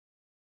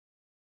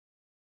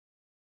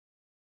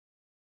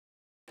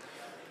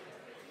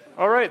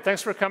All right,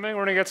 thanks for coming.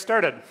 We're going to get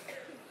started.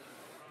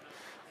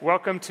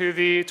 Welcome to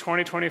the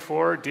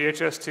 2024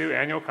 DHIS2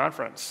 Annual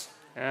Conference.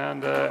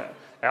 And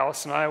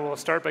Alice and I will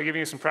start by giving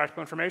you some practical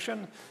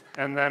information,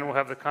 and then we'll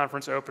have the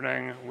conference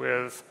opening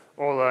with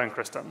Ola and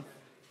Kristen.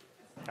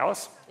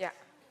 Alice? Yeah.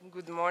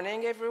 Good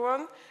morning,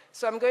 everyone.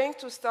 So I'm going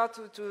to start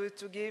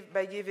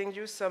by giving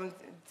you some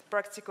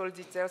practical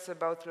details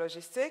about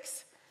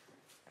logistics.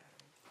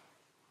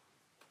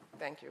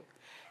 Thank you.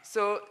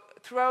 So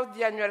throughout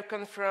the annual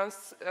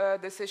conference,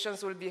 the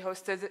sessions will be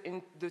hosted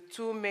in the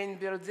two main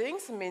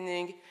buildings,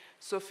 meaning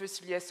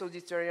Sophus Lies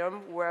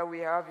Auditorium, where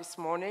we are this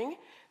morning.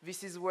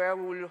 This is where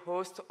we will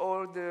host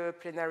all the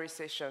plenary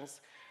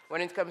sessions. When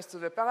it comes to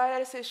the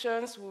parallel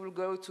sessions, we will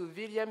go to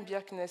William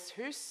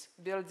DHIS2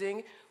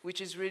 building,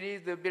 which is really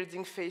the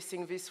building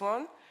facing this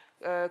one,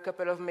 a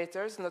couple of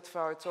meters, not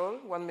far at all,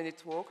 1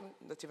 minute walk,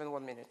 not even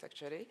 1 minute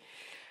actually.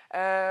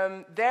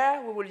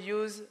 There we will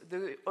use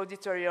the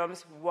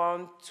auditoriums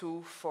 1,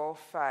 2, 4,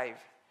 5.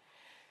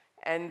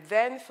 And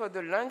then for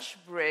the lunch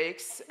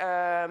breaks,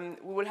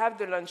 we will have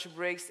the lunch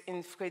breaks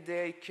in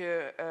Frederick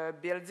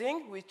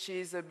building, which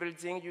is a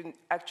building you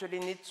actually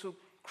need to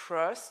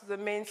cross the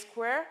main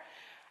square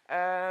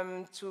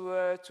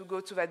to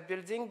go to that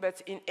building.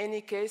 But in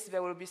any case,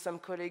 there will be some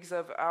colleagues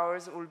of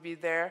ours who will be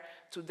there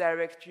to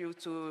direct you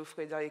to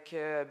Frederick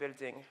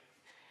building.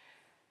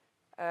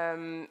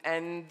 And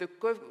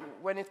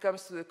when it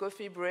comes to the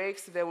coffee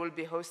breaks, they will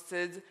be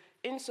hosted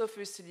in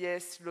Sophus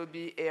Lies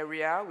lobby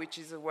area, which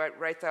is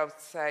right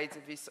outside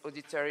this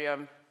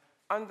auditorium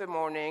on the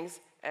mornings,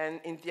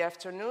 and in the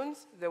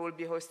afternoons, they will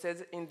be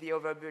hosted in the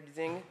other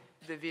building,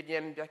 the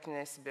William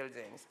DHIS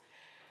buildings.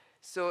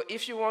 So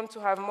if you want to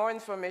have more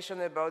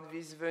information about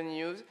these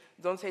venues,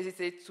 don't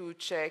hesitate to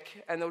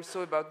check, and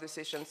also about the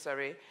session,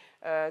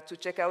 to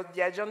check out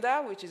the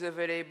agenda, which is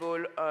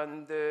available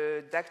on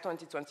the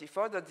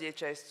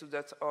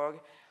dac2024.dhis2.org,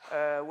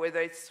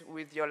 whether it's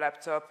with your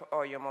laptop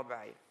or your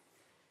mobile.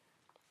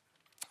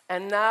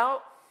 And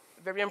now,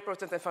 very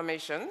important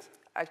information,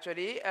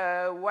 actually,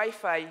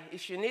 Wi-Fi.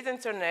 If you need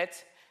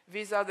internet,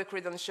 these are the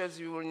credentials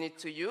you will need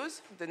to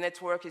use. The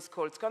network is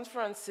called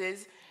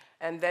Conferences,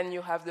 and then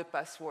you have the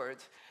password.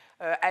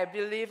 I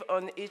believe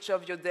on each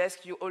of your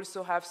desks, you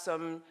also have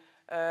some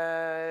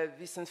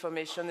this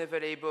information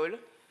available.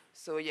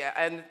 So yeah,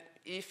 and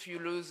if you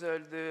lose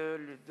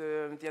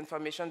the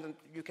information,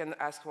 you can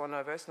ask one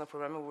of us, no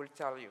problem, we will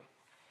tell you.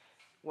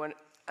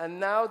 And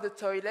now the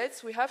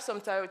toilets. We have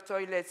some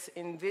toilets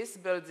in this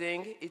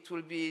building. It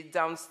will be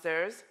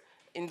downstairs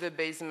in the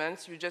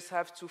basement. You just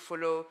have to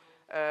follow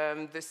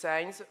the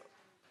signs.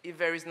 If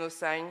there is no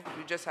sign,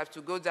 you just have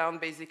to go down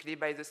basically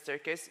by the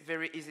staircase,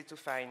 very easy to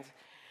find.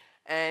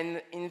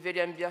 And in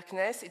William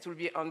DHIS, it will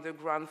be on the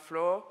ground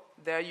floor.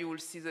 There you will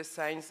see the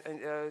signs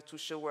to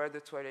show where the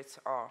toilets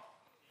are.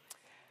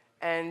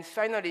 And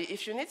finally,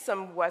 if you need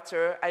some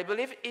water, I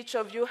believe each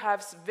of you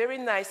has very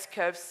nice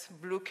cups,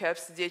 blue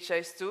cups,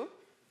 DHIS2.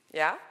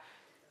 Yeah?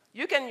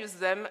 You can use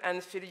them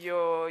and fill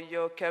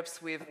your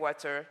cups with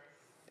water.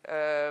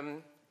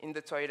 In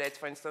the toilet,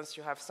 for instance,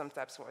 you have some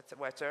taps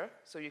water,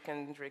 so you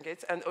can drink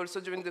it. And also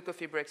during the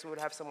coffee breaks, we will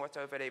have some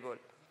water available.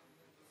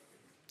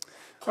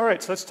 All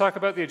right, so let's talk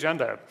about the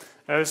agenda.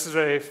 This is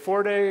a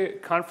 4-day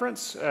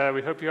conference.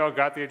 We hope you all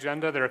got the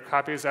agenda. There are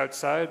copies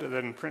outside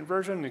in print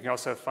version. You can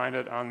also find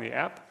it on the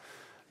app.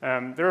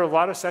 There are a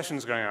lot of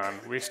sessions going on.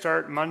 We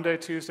start Monday,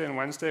 Tuesday, and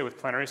Wednesday with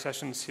plenary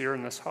sessions here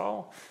in this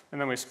hall,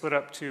 and then we split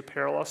up to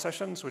parallel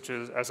sessions, which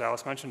is, as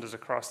Alice mentioned, is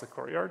across the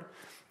courtyard.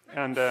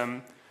 And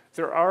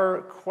there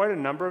are quite a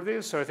number of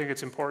these, so I think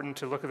it's important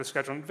to look at the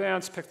schedule in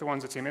advance, pick the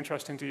ones that seem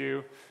interesting to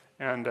you.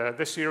 And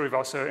this year, we've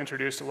also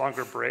introduced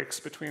longer breaks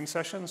between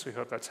sessions. We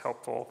hope that's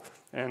helpful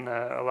in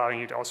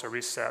allowing you to also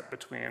reset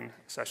between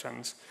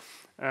sessions.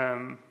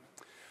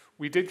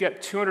 We did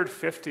get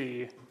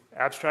 250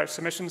 abstract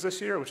submissions this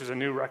year, which is a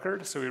new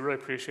record, so we really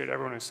appreciate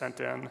everyone who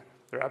sent in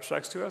their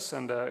abstracts to us.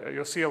 And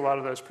you'll see a lot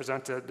of those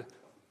presented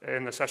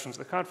in the sessions of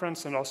the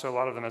conference, and also a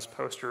lot of them as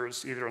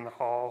posters, either in the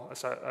hall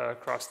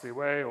across the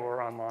way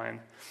or online.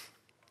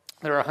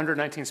 There are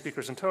 119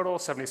 speakers in total,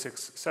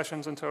 76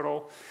 sessions in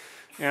total.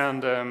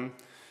 And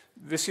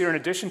this year, in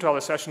addition to all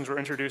the sessions, we're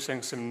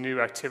introducing some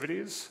new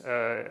activities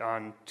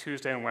on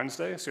Tuesday and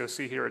Wednesday. So you'll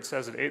see here it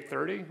says at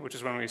 8:30, which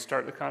is when we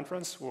start the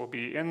conference. We'll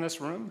be in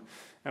this room,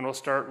 and we'll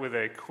start with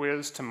a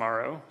quiz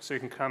tomorrow. So you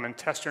can come and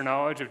test your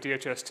knowledge of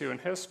DHIS2 and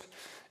HISP.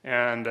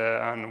 And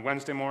on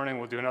Wednesday morning,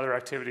 we'll do another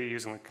activity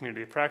using the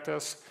community of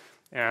practice.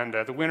 And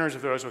the winners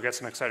of those will get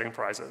some exciting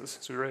prizes.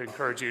 So we really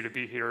encourage you to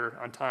be here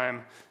on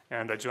time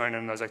and join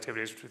in those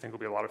activities, which we think will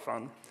be a lot of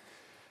fun.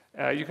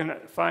 You can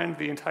find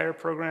the entire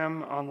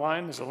program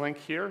online. There's a link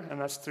here,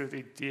 and that's through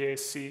the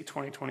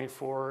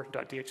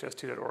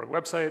dac2024.dhis2.org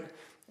website.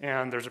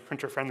 And there's a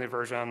printer-friendly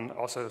version,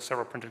 also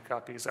several printed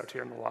copies out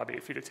here in the lobby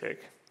for you to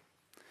take.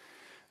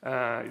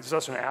 There's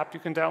also an app you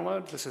can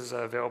download. This is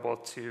available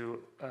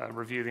to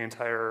review the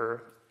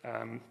entire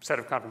set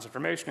of conference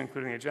information,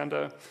 including the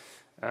agenda.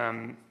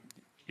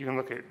 You can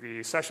look at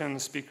the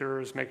sessions,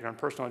 speakers, make your own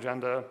personal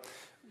agenda.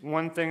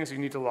 One thing is you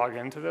need to log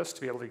into this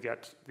to be able to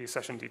get the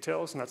session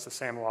details, and that's the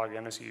same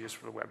login as you use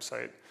for the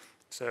website.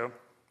 So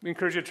we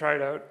encourage you to try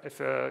it out if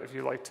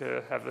you like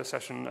to have the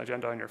session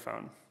agenda on your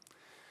phone.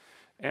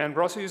 And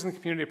we're also using the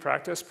community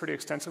practice pretty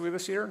extensively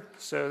this year.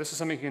 So this is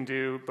something you can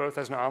do both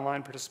as an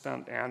online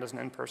participant and as an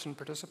in-person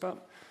participant.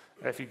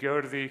 If you go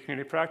to the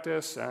community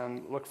practice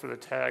and look for the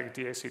tag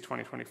DAC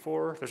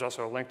 2024, there's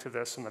also a link to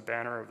this in the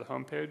banner of the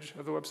homepage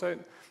of the website.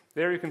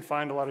 There you can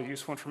find a lot of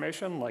useful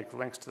information, like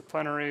links to the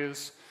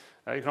plenaries.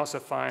 You can also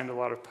find a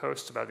lot of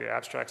posts about the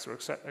abstracts that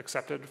were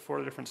accepted for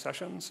the different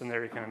sessions, and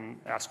there you can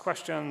ask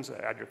questions,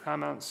 add your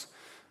comments,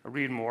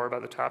 read more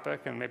about the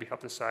topic, and maybe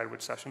help decide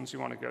which sessions you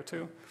want to go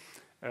to.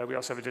 We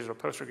also have a digital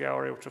poster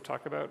gallery, which we'll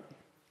talk about.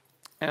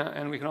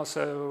 And we can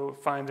also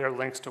find there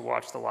links to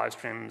watch the live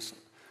streams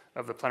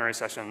of the plenary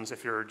sessions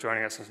if you're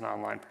joining us as an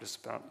online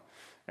participant.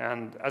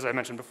 And as I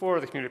mentioned before,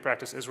 the community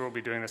practice Israel will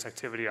be doing this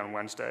activity on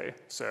Wednesday.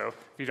 So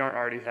if you don't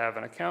already have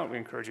an account, we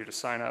encourage you to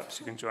sign up so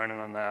you can join in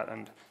on that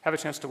and have a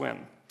chance to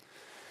win.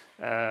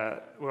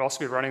 We'll also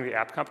be running the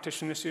app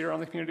competition this year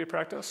on the community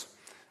practice.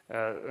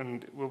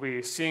 And we'll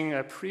be seeing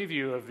a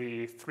preview of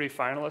the 3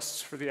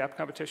 finalists for the app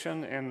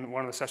competition in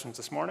one of the sessions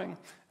this morning.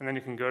 And then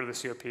you can go to the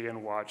COP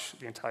and watch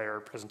the entire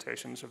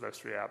presentations of those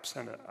 3 apps.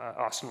 And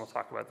Austin will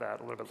talk about that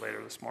a little bit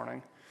later this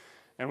morning.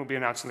 And we'll be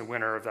announcing the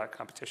winner of that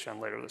competition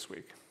later this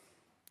week.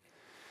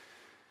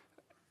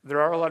 There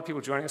are a lot of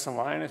people joining us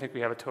online. I think we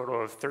have a total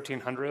of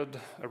 1,300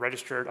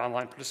 registered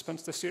online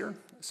participants this year.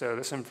 So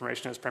this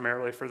information is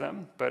primarily for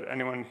them. But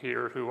anyone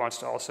here who wants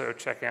to also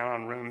check out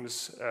on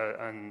rooms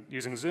and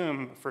using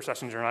Zoom for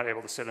sessions you're not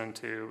able to sit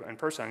into in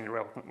person,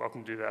 you're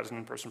welcome to do that as an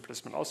in-person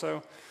participant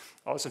also.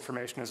 All this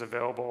information is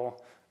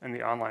available in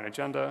the online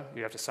agenda.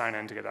 You have to sign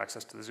in to get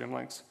access to the Zoom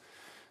links.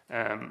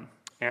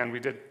 And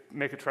we did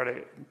try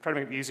to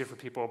make it easier for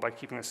people by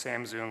keeping the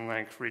same Zoom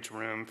link for each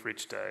room for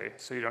each day.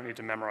 So you don't need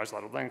to memorize a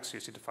lot of links. You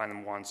just need to find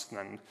them once and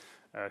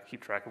then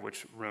keep track of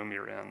which room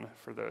you're in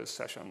for those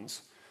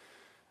sessions.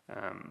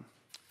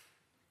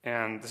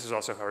 And this is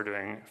also how we're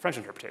doing French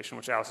interpretation,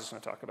 which Alice is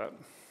going to talk about.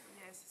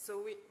 Yes,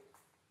 so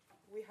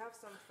we have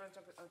some French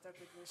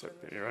interpretation. So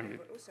you're on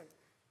mute. Oh, sorry.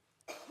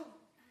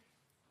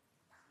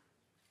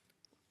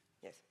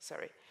 Yes,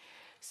 sorry.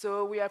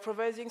 So we are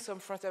providing some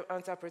French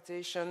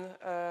interpretation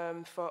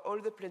for all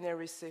the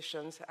plenary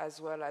sessions as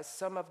well as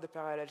some of the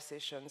parallel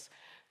sessions.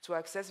 To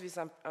access this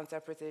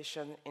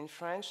interpretation in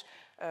French,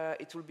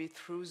 it will be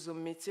through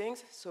Zoom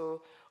meetings.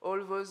 So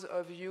all those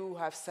of you who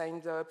have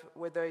signed up,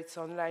 whether it's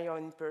online or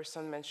in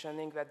person,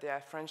 mentioning that they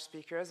are French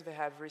speakers, they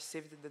have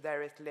received the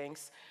direct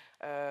links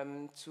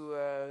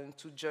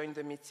to join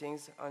the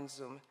meetings on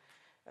Zoom.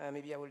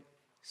 Maybe I will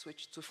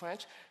switch to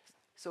French.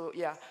 So,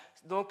 yeah.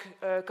 Donc,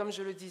 comme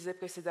je le disais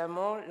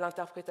précédemment,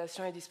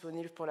 l'interprétation est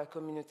disponible pour la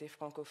communauté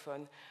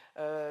francophone.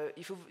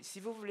 Si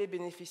vous voulez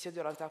bénéficier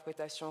de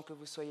l'interprétation, que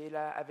vous soyez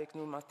là avec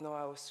nous maintenant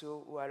à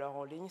Oslo ou alors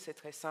en ligne, c'est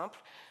très simple.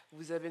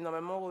 Vous avez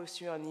normalement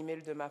reçu un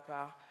email de ma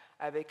part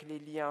avec les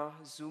liens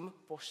Zoom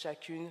pour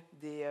chacune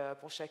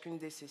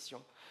des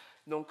sessions.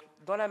 Donc,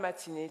 dans la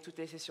matinée, toutes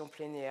les sessions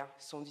plénières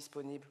sont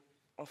disponibles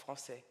en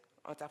français,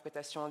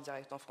 interprétation en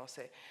direct en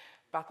français.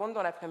 Par contre,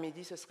 dans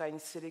l'après-midi, ce sera une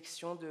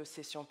sélection de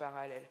sessions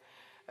parallèles.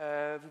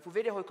 Vous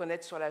pouvez les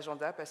reconnaître sur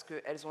l'agenda parce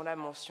qu'elles ont la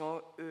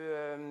mention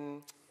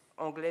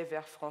anglais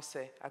vers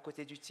français à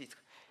côté du titre.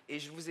 Et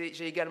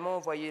j'ai également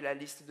envoyé la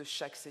liste de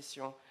chaque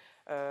session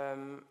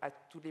à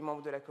tous les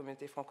membres de la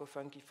communauté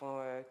francophone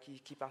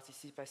qui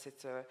participent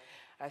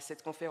à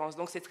cette conférence.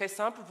 Donc c'est très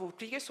simple, vous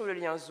cliquez sur le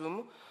lien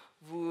Zoom,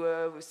 vous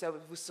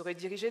serez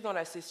dirigé dans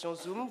la session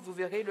Zoom, vous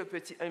verrez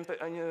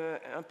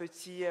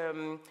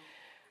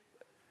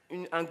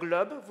un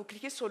globe, vous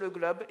cliquez sur le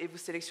globe et vous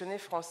sélectionnez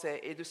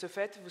français. Et de ce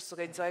fait, vous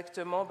serez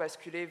directement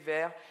basculé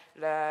vers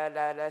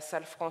la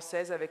salle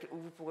française où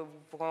vous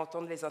pourrez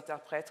entendre les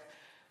interprètes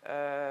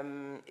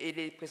et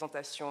les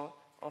présentations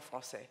en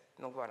français.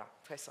 Donc voilà,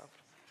 très simple.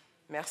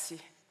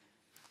 Merci.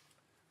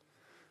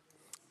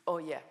 Oh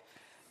yeah.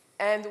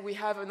 And we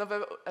have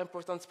another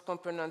important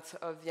component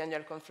of the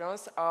annual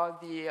conference are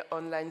the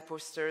online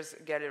posters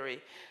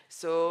gallery.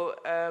 So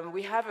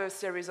we have a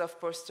series of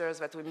posters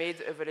that we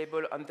made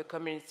available on the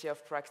community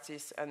of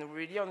practice, and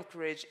really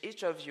encourage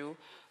each of you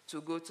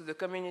to go to the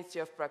community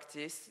of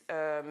practice,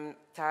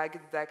 tag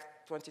DAC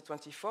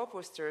 2024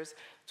 posters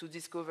to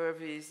discover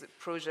these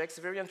projects,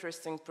 very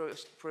interesting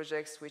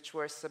projects which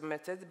were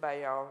submitted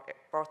by our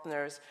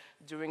partners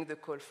during the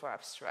call for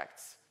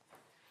abstracts.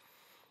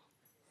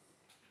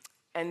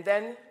 And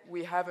then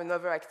we have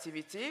another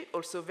activity,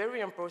 also very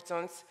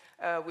important,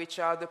 which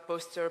are the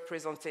poster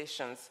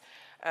presentations.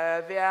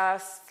 They are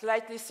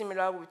slightly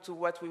similar to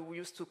what we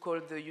used to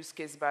call the use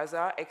case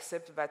bazaar,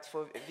 except that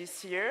for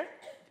this year,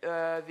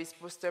 these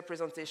poster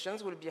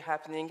presentations will be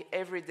happening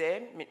every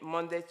day,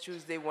 Monday,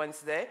 Tuesday,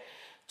 Wednesday.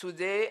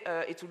 Today,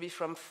 it will be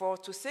from 4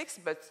 to 6,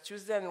 but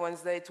Tuesday and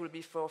Wednesday, it will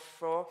be from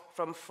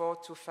 4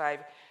 to 5.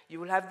 You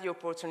will have the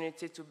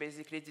opportunity to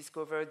basically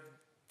discover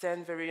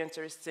 10 very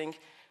interesting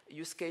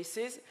use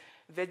cases.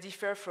 They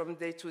differ from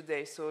day to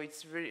day, so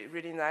it's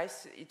really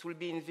nice. It will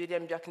be in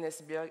William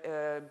Bjerknes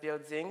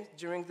building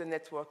during the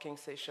networking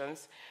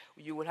sessions.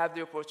 You will have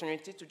the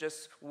opportunity to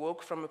just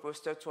walk from a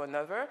poster to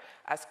another,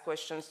 ask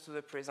questions to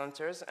the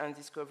presenters, and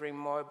discovering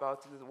more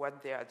about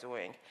what they are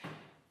doing.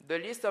 The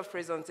list of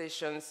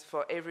presentations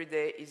for every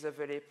day is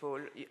available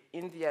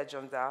in the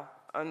agenda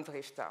on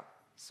Drifta.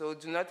 So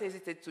do not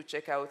hesitate to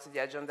check out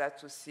the agenda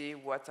to see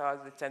what are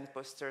the 10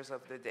 posters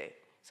of the day,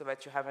 so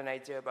that you have an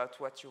idea about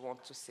what you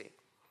want to see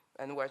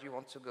and where you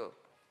want to go.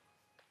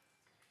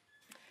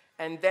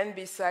 And then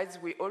besides,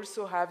 we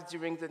also have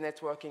during the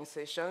networking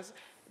sessions,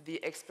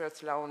 the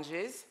expert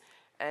lounges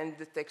and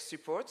the tech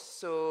support.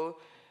 So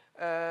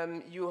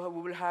you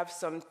will have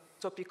some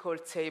topical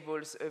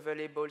tables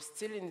available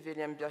still in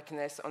William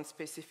Bjerknes on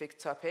specific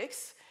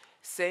topics.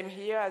 Same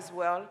here as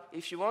well.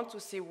 If you want to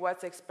see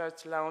what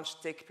expert lounge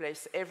take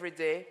place every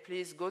day,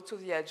 please go to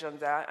the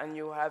agenda and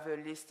you have a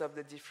list of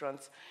the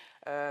different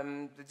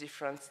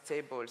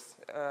tables,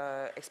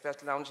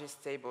 expert lounges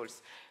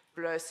tables.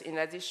 Plus, in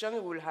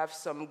addition, we'll have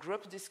some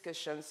group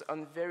discussions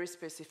on very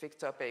specific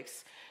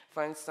topics.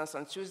 For instance,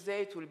 on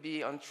Tuesday, it will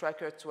be on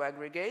tracker to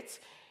aggregate.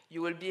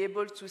 You will be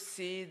able to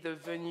see the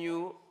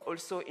venue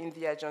also in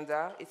the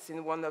agenda. It's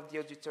in one of the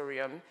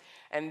auditorium.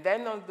 And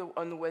then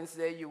on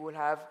Wednesday, you will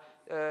have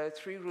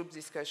 3 group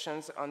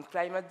discussions on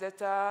climate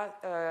data,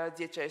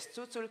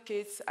 DHIS2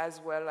 toolkits, as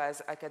well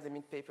as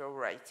academic paper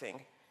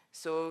writing.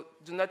 So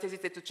do not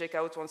hesitate to check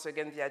out once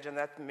again the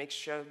agenda to make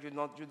sure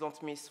you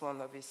don't miss one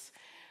of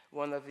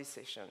these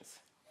sessions.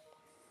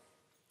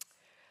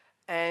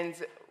 And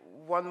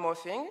one more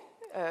thing,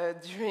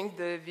 during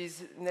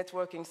these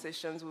networking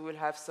sessions, we will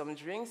have some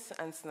drinks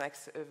and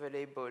snacks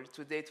available.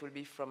 Today it will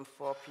be from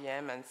 4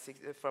 p.m. and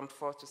from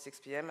 4 to 6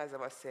 p.m., as I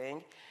was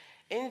saying,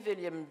 in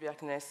William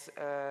Bjerknes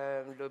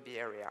lobby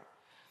area.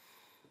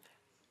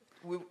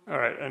 All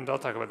right, and I'll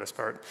talk about this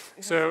part.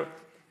 So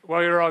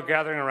while you're all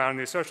gathering around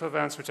these social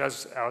events, which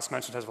as Alice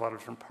mentioned has a lot of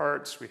different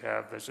parts,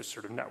 there's just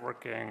sort of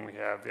networking, we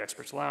have the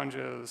experts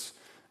lounges,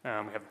 we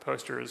have the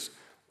posters.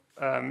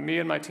 Me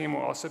and my team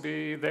will also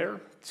be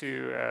there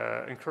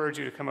to encourage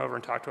you to come over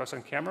and talk to us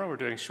on camera. We're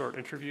doing short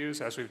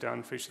interviews, as we've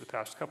done for each of the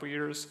past couple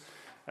years.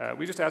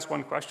 We just ask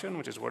one question,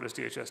 which is, what does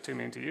DHIS2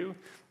 mean to you?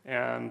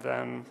 And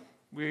then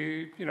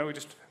we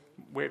just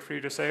wait for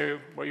you to say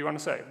what you want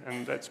to say.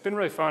 And it's been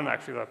really fun,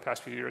 actually, the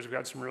past few years. We've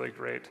had some really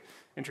great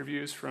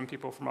interviews from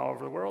people from all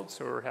over the world,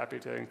 so we're happy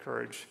to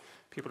encourage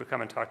people to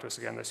come and talk to us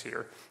again this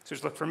year. So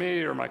just look for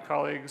me or my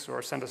colleagues,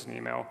 or send us an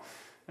email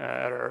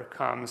at our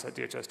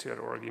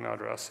comms@dhis2.org email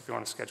address if you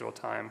want to schedule a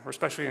time. We're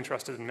especially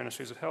interested in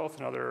ministries of health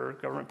and other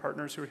government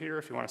partners who are here.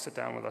 If you want to sit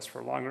down with us for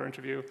a longer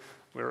interview,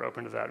 we're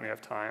open to that, and we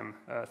have time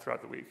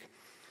throughout the week.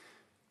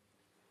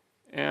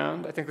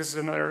 And I think this is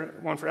another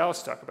one for Alice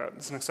to talk about.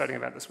 It's an exciting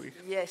event this week.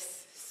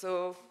 Yes,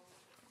 so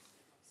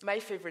my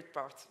favorite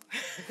part.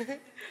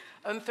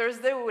 On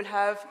Thursday, we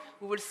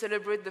will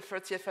celebrate the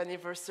 30th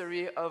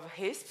anniversary of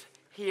HISP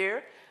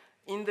here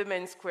in the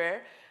main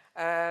square.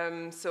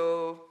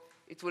 So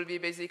it will be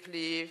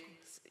basically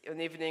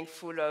an evening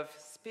full of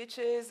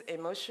speeches,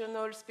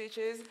 emotional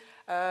speeches,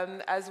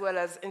 as well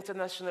as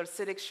international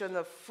selection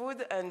of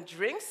food and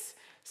drinks.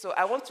 So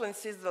I want to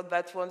insist on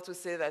that one to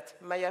say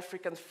that, my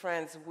African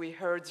friends, we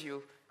heard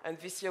you, and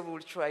this year we will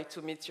try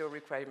to meet your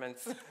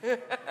requirements.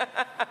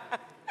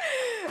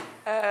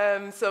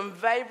 Some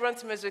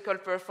vibrant musical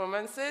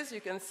performances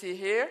you can see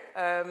here.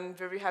 I'm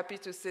very happy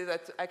to say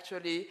that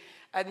actually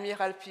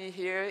Admiral P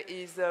here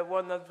is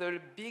one of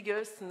the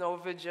biggest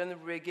Norwegian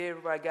reggae,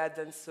 raga,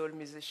 and soul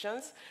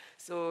musicians.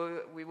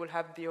 So we will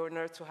have the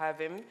honor to have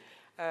him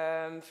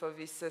for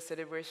this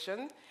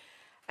celebration.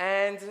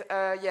 And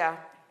yeah,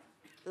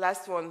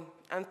 last one,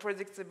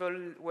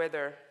 unpredictable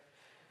weather.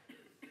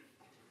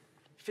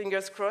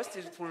 Fingers crossed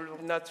it will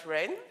not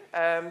rain.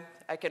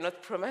 I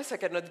cannot promise, I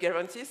cannot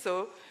guarantee,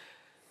 so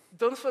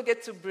don't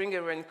forget to bring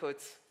a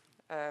raincoat.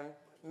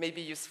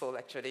 Maybe useful,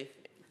 actually.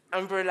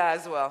 Umbrella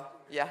as well,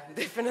 yeah,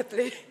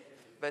 definitely.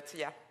 But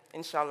yeah,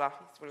 inshallah,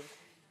 it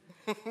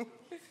will.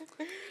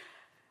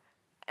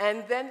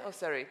 And then, oh,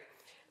 sorry.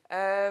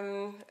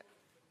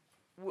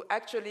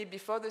 Actually,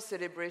 before the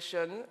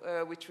celebration,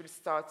 which will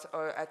start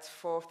at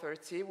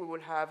 4:30, we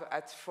will have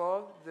at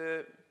 4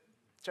 the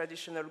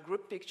traditional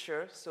group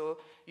picture. So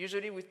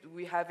usually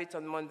we have it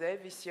on Monday.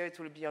 This year it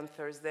will be on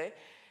Thursday.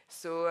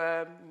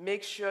 So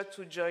make sure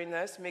to join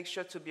us. Make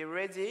sure to be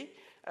ready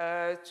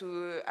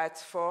at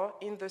 4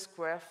 in the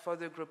square for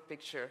the group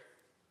picture.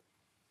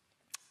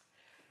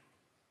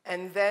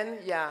 And then,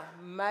 yeah,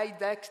 my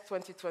DAC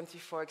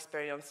 2024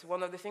 experience.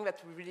 One of the things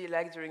that we really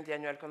like during the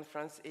annual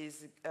conference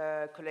is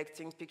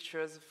collecting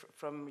pictures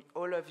from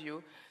all of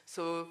you.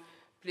 So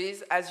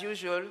please, as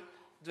usual,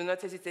 do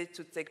not hesitate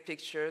to take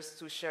pictures,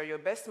 to share your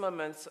best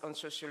moments on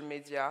social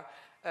media.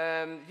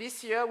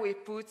 This year we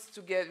put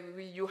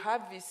together, you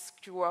have this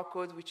QR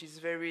code which is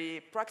very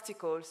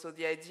practical, so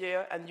the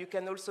idea, and you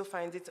can also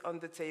find it on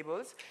the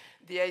tables.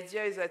 The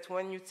idea is that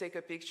when you take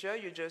a picture,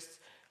 you just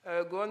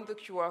go on the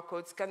QR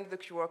code, scan the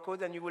QR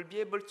code, and you will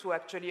be able to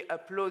actually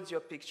upload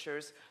your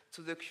pictures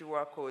to the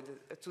QR code,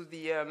 to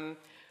the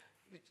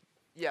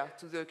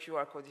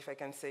QR code, if I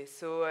can say.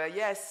 So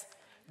yes,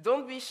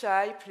 don't be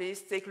shy,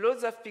 please. Take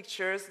loads of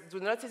pictures. Do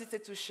not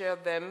hesitate to share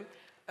them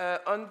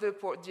on the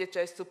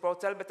DHIS2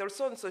 portal, but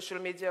also on social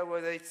media,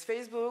 whether it's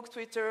Facebook,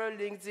 Twitter,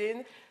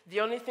 LinkedIn. The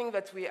only thing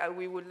that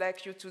we would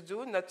like you to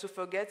do, not to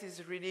forget,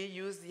 is really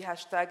use the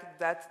hashtag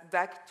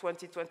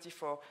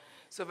DAC2024,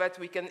 so that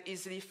we can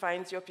easily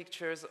find your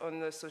pictures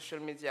on social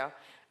media.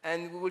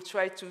 And we will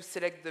try to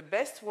select the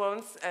best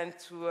ones and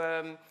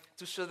to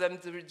show them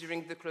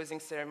during the closing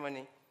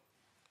ceremony.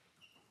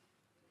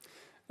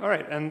 All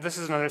right, and this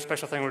is another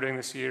special thing we're doing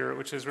this year,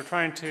 which is we're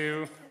trying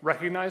to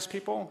recognize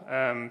people,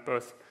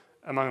 both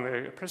among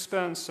the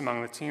participants,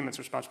 among the team that's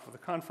responsible for the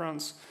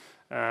conference.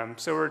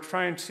 So we're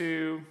trying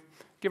to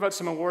give out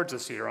some awards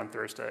this year on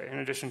Thursday, in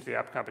addition to the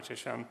app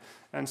competition.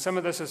 And some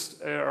of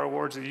this are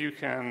awards that you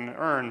can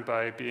earn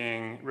by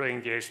being really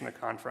engaged in the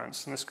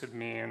conference. And this could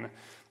mean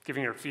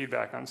giving your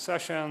feedback on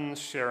sessions,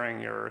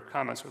 sharing your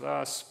comments with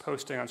us,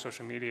 posting on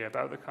social media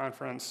about the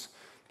conference,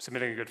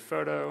 submitting a good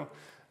photo.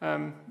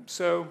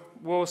 So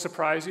we'll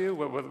surprise you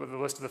with the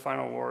list of the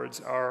final awards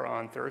are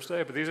on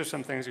Thursday, but these are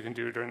some things you can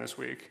do during this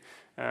week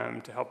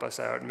to help us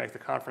out and make the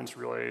conference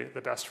really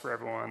the best for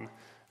everyone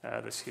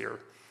this year.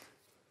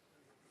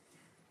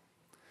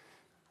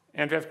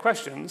 And if you have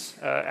questions,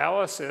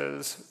 Alice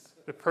is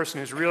the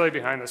person who's really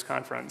behind this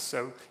conference,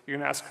 so you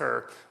can ask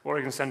her, or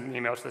you can send an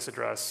email to this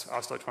address,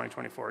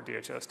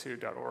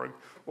 oslo2024@dhis2.org,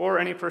 or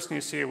any person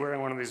you see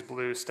wearing one of these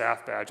blue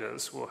staff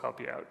badges will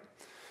help you out.